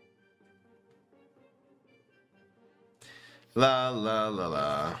 La la la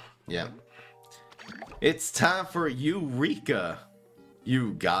la. Yeah. It's time for Eureka,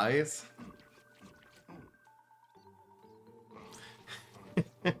 you guys.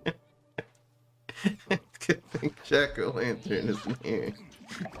 Good thing Jack-o'-lantern isn't here.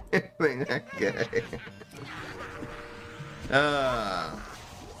 Good thing that guy.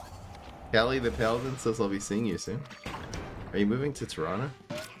 Callie the Paladin says I'll be seeing you soon. Are you moving to Toronto?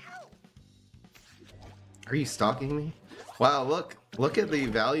 Are you stalking me? Wow, look at the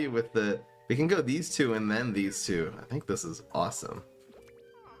value with the... We can go these two and then these two. I think this is awesome.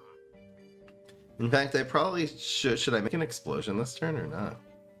 In fact, I probably should... Should I make an explosion this turn or not?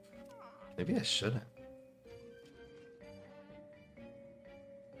 Maybe I shouldn't.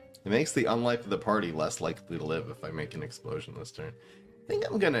 It makes the unlife of the party less likely to live if I make an explosion this turn. I think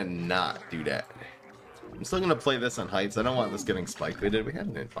I'm gonna not do that. I'm still gonna play this on Heights. I don't want this getting spike weighted. We had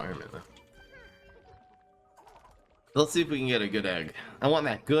an environment though. Let's see if we can get a good egg. I want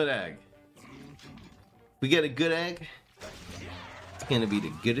that good egg. We get a good egg, it's gonna be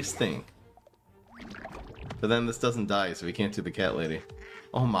the goodest thing. But then this doesn't die, so we can't do the cat lady.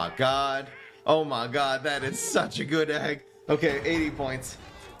 Oh my god. Oh my god, that is such a good egg. Okay, 80 points.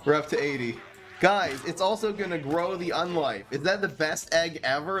 We're up to 80. Guys, it's also gonna grow the unlife. Is that the best egg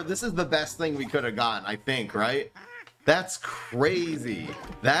ever? This is the best thing we could have gotten, I think, right? That's crazy.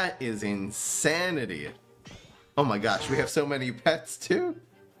 That is insanity. Oh my gosh, we have so many pets too?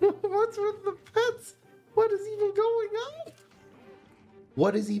 What's with the pets? What is even going on?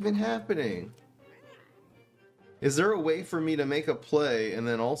 What is even happening? Is there a way for me to make a play and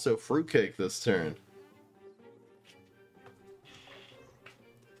then also fruitcake this turn?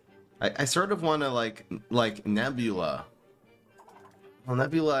 I sort of want to like Nebula. Well,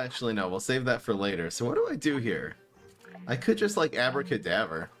 Nebula, actually no, we'll save that for later. So what do I do here? I could just like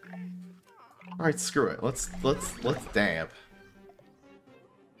Abracadabra. Alright, screw it. Let's dab.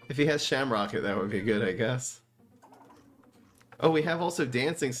 If he has Shamrocket, that would be good, I guess. Oh, we have also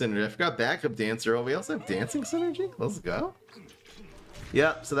Dancing Synergy. I forgot Backup Dancer. Oh, we also have Dancing Synergy? Let's go.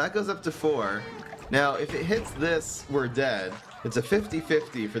 Yep, so that goes up to 4. Now, if it hits this, we're dead. It's a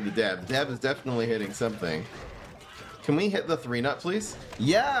 50-50 for the dab. The dab is definitely hitting something. Can we hit the 3-nut, please?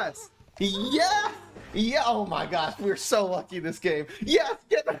 Yes! Yes! Yeah! Oh my gosh, we're so lucky this game. Yes!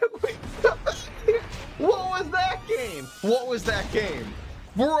 Get back! What was that game? What was that game?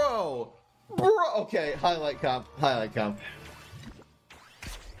 Bro! Okay, highlight comp. Highlight comp.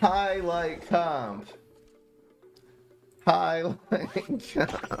 Highlight comp. Highlight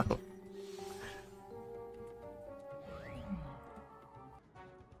comp.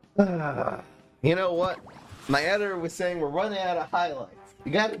 You know what? My editor was saying we're running out of highlights.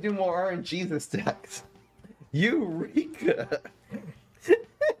 You gotta do more RNG this decks. Eureka!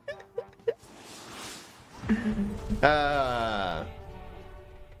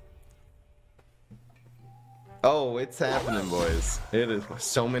 Oh, it's happening, boys. It is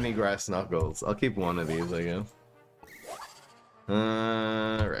so many grass knuckles. I'll keep one of these, I guess.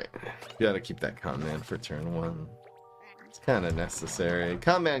 Right. Gotta keep that Conman for turn 1. It's kind of necessary.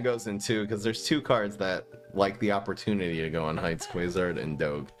 Conman goes in 2 because there's 2 cards that like the opportunity to go on Heights, Quasar, and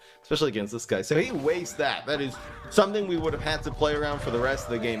Doge. Especially against this guy. So he wastes that. That is something we would have had to play around for the rest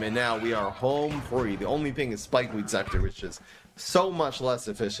of the game, and now we are home free. The only thing is Spikeweed Sector, which is so much less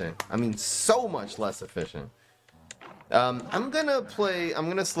efficient. I mean, so much less efficient. I'm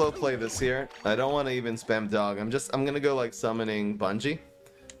gonna slow play this here. I don't want to even spam Dog. I'm gonna go like summoning Bungie.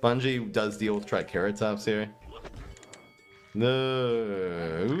 Bungie does deal with Triceratops here.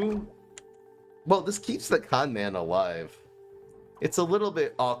 No. Well, this keeps the Conman alive. It's a little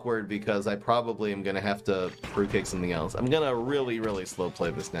bit awkward because I probably am gonna have to fruitcake something else. I'm gonna really slow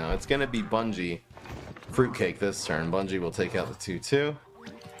play this now. It's gonna be Bungie fruitcake this turn. Bungie will take out the 2/2.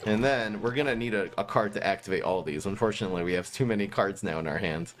 And then we're gonna need a card to activate all these. Unfortunately, we have too many cards now in our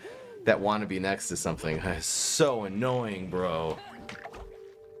hands that want to be next to something. It's so annoying, bro.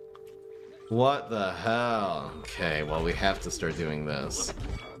 What the hell? Okay, well, we have to start doing this.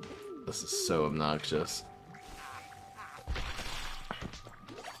 This is so obnoxious.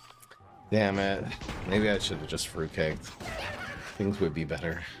 Damn it. Maybe I should have just fruitcaked. Things would be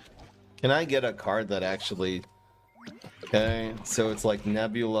better. Can I get a card that actually... Okay, so it's like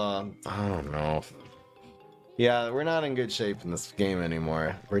Nebula. I don't know. Yeah, we're not in good shape in this game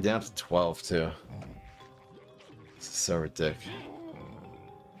anymore. We're down to 12 too. This is so ridiculous.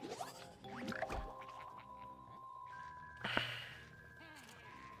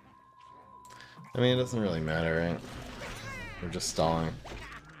 I mean, it doesn't really matter, right? We're just stalling.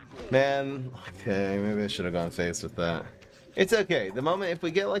 Man, okay, maybe I should have gone face with that. It's okay. The moment, if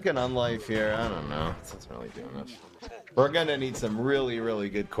we get like an unlife here, I don't know. This doesn't really do enough. We're gonna need some really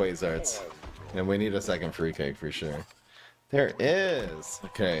good Quasarts. And we need a second fruitcake for sure. There is!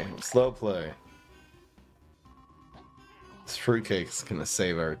 Okay, slow play. This fruitcake's gonna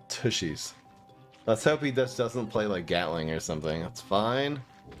save our tushies. Let's hope he just doesn't play like Gatling or something. That's fine.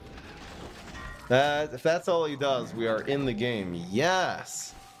 If that's all he does, we are in the game.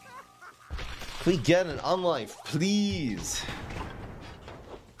 Yes! Can we get an unlife, please?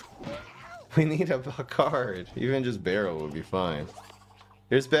 We need a card. Even just Barrel would be fine.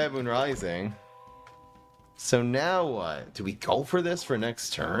 Here's Bad Moon Rising. So now what? Do we go for this for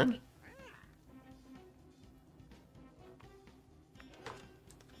next turn?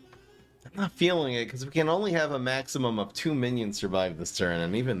 I'm not feeling it because we can only have a maximum of 2 minions survive this turn,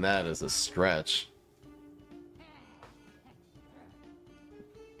 and even that is a stretch.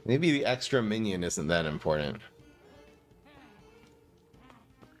 Maybe the extra minion isn't that important.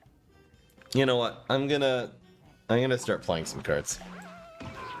 You know what? I'm gonna start playing some cards.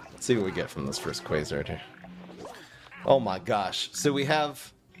 Let's see what we get from this first Quasar here. Oh my gosh. So we're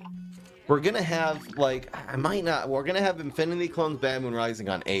gonna have like, we're gonna have Infinity Clones Bad Moon Rising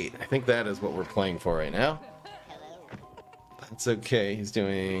on 8. I think that is what we're playing for right now. That's okay. He's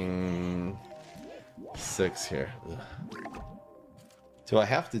doing 6 here. Ugh. Do I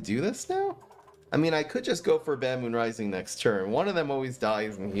have to do this now? I mean, I could just go for Bad Moon Rising next turn. One of them always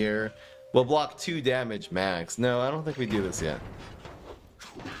dies in here. We'll block 2 damage max. No, I don't think we do this yet.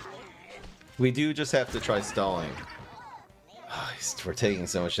 We do just have to try stalling. Oh, we're taking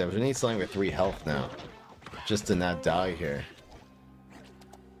so much damage. We need something with 3 health now. Just to not die here.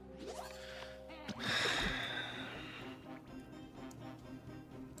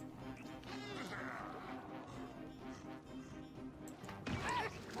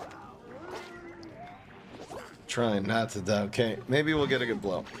 Trying not to die. Okay, maybe we'll get a good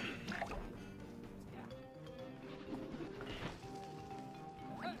blow.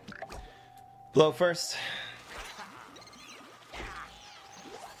 Blow first.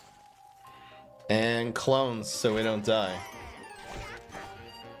 And clones so we don't die.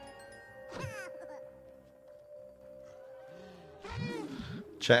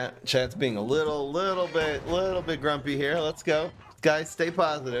 Chat's being a little bit grumpy here. Let's go. Guys, stay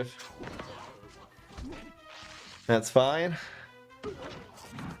positive. That's fine.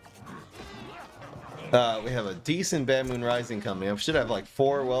 We have a decent Bad Moon Rising coming up. Should have like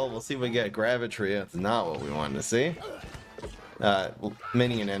 4. Well, we'll see if we get Gravitry. That's not what we wanted to see.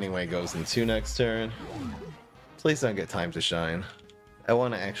 Minion anyway goes in 2 next turn. Please don't get Time to Shine. I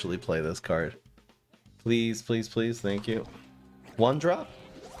want to actually play this card. Please, please, please. Thank you. 1 drop?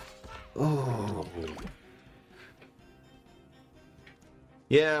 Oh.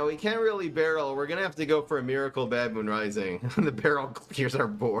 Yeah, we can't really barrel. We're gonna have to go for a Miracle Bad Moon Rising. The barrel clears our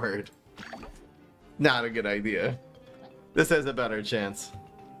board. Not a good idea. This has a better chance.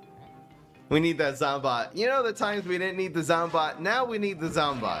 We need that Zombot. You know the times we didn't need the Zombot? Now we need the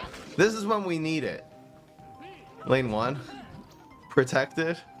Zombot. This is when we need it. Lane 1.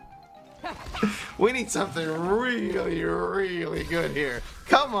 Protected. We need something really good here.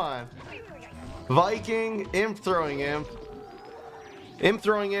 Come on. Viking, Imp throwing Imp. Imp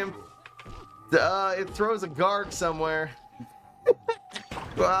throwing Imp. It throws a Garg somewhere.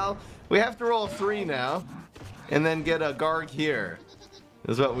 Well, we have to roll 3 now. And then get a Garg here.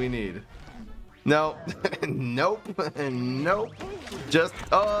 Is what we need. No. Nope. Nope. Just,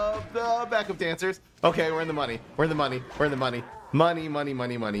 backup dancers. Okay, we're in the money. We're in the money. We're in the money. Money, money,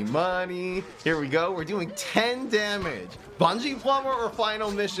 money, money, money. Here we go. We're doing 10 damage. Bungee Plumber or Final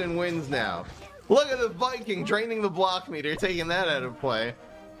Mission wins now. Look at the Viking draining the block meter, taking that out of play.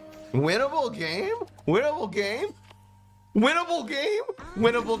 Winnable game? Winnable game? Winnable game?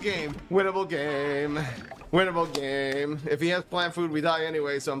 Winnable game. Winnable game. Winnable game. If he has plant food, we die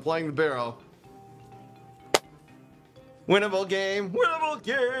anyway, so I'm playing the barrel. Winnable game. Winnable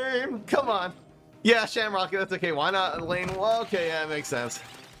game. Come on. Yeah, Shamrock, that's okay. Why not lane? Well, okay, yeah, it makes sense.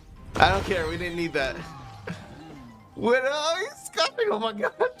 I don't care. We didn't need that. He's scuffing. Oh my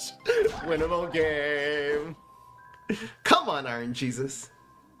gosh. Winnable game. Come on, Iron Jesus.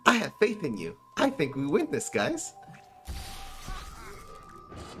 I have faith in you. I think we win this, guys.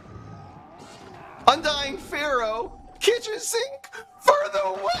 Undying Pharaoh. Kitchen sink. Further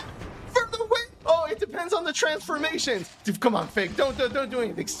away. Further away. Oh, it depends on the transformations. Dude, come on, Fake. Don't do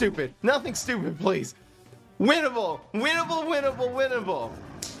anything stupid. Nothing stupid, please. Winnable. Winnable, winnable, winnable.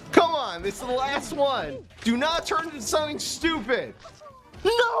 Come on, this is the last one. Do not turn into something stupid.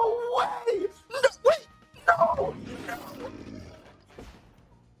 No way. No, wait. No.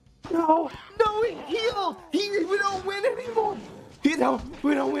 No. No, he healed. We don't win anymore. We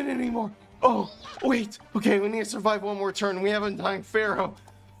don't win anymore. Oh, wait. Okay, we need to survive 1 more turn. We have Undying Pharaoh.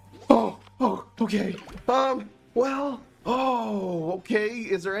 Oh, okay. Well, okay.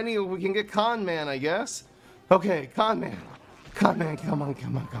 Is there any we can get Con Man, I guess? Okay, Con Man. Con Man, come on.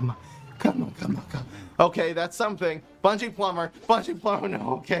 Okay, that's something. Bungee Plumber,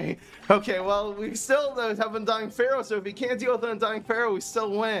 no, okay. Okay, well, we still have Undying Pharaoh, so if we can't deal with Undying Pharaoh, we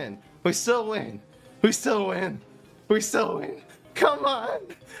still win. We still win. Come on.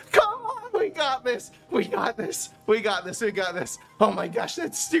 We got this. Oh my gosh,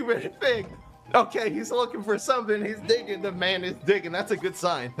 that stupid thing. Okay, he's looking for something. He's digging. The man is digging. That's a good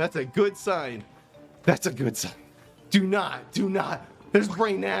sign. Do not. There's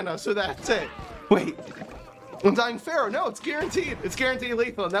Brain Nano, so that's it. Wait. Undying Pharaoh. No, it's guaranteed. It's guaranteed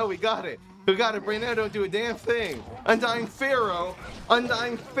lethal. No, we got it. Brain Nano don't do a damn thing. Undying Pharaoh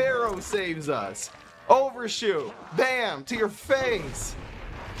saves us. Overshoot. Bam. To your face.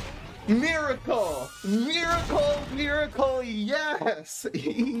 Miracle. Yes.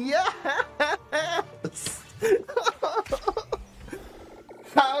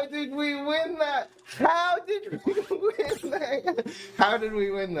 How did we win that?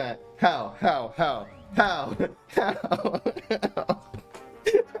 How?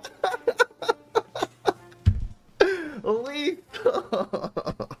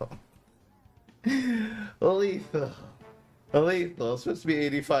 Lethal. It's supposed to be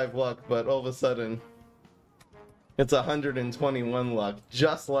 85 luck, but all of a sudden, it's 121 luck.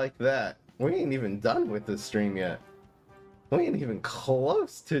 Just like that. We ain't even done with this stream yet. We ain't even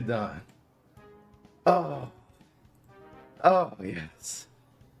close to done. Oh, yes.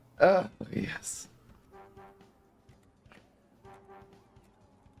 Oh, yes.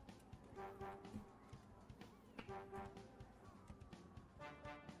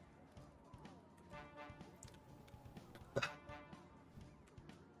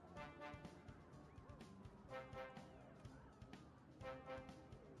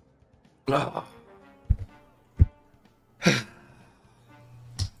 Oh.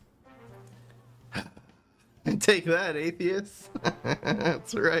 Take that, atheist.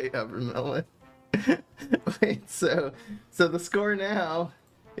 That's right, Uppermelon. Wait, so the score now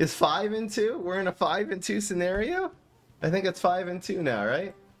is 5-2. We're in a 5-2 scenario. I think it's 5-2 now,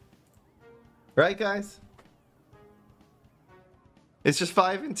 right? Right, guys? It's just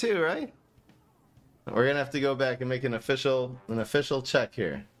 5-2, right? We're gonna have to go back and make an official check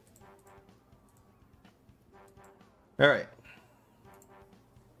here. All right.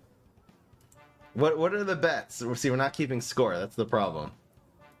 What are the bets? See, we're not keeping score. That's the problem.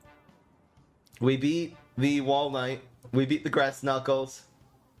 We beat the Wall Knight. We beat the Grass Knuckles.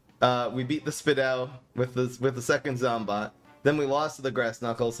 We beat the Spidel with the second Zombot. Then we lost to the Grass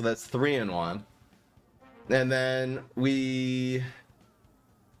Knuckles, so that's 3-1. And then we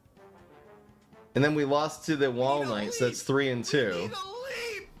lost to the Wall Knight, so that's 3-2.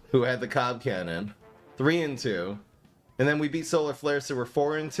 Who had the Cob Cannon. 3-2. And then we beat Solar Flare, so we're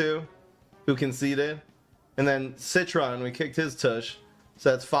 4-2. Who conceded. And then Citron, we kicked his tush,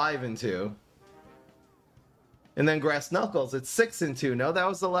 so that's 5-2. And then Grass Knuckles, it's 6-2. No, that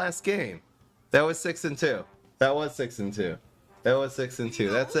was the last game. That was 6-2. That was 6-2. That was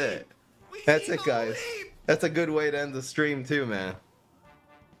 6-2. That's it. That's it, guys. That's a good way to end the stream too, man.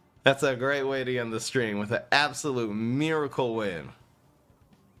 That's a great way to end the stream with an absolute miracle win.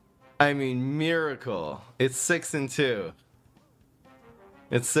 I mean, miracle. It's 6-2.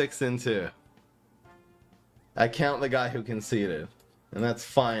 It's 6-2. I count the guy who conceded, and that's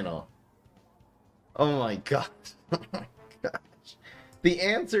final. Oh my gosh. Oh my gosh. The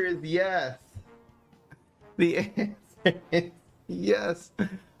answer is yes. The answer is yes.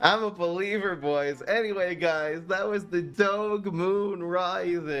 I'm a believer, boys. Anyway, guys, that was the Doge Moon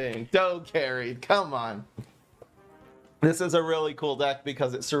Rising. Doge carried. Come on. This is a really cool deck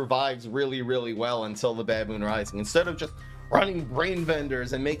because it survives really, really well until the Bad Moon Rising. Instead of just running Brain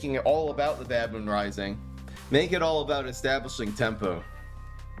Vendors and making it all about the Bad Moon Rising, make it all about establishing tempo.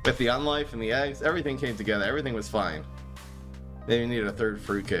 With the Unlife and the eggs, everything came together. Everything was fine. Maybe we needed a third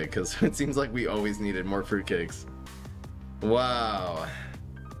fruitcake because it seems like we always needed more fruitcakes. Wow.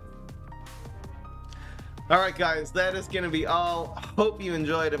 Alright guys, that is going to be all. Hope you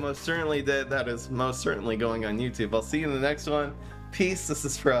enjoyed it. Most certainly did. That is most certainly going on YouTube. I'll see you in the next one. Peace. This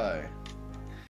is Fry.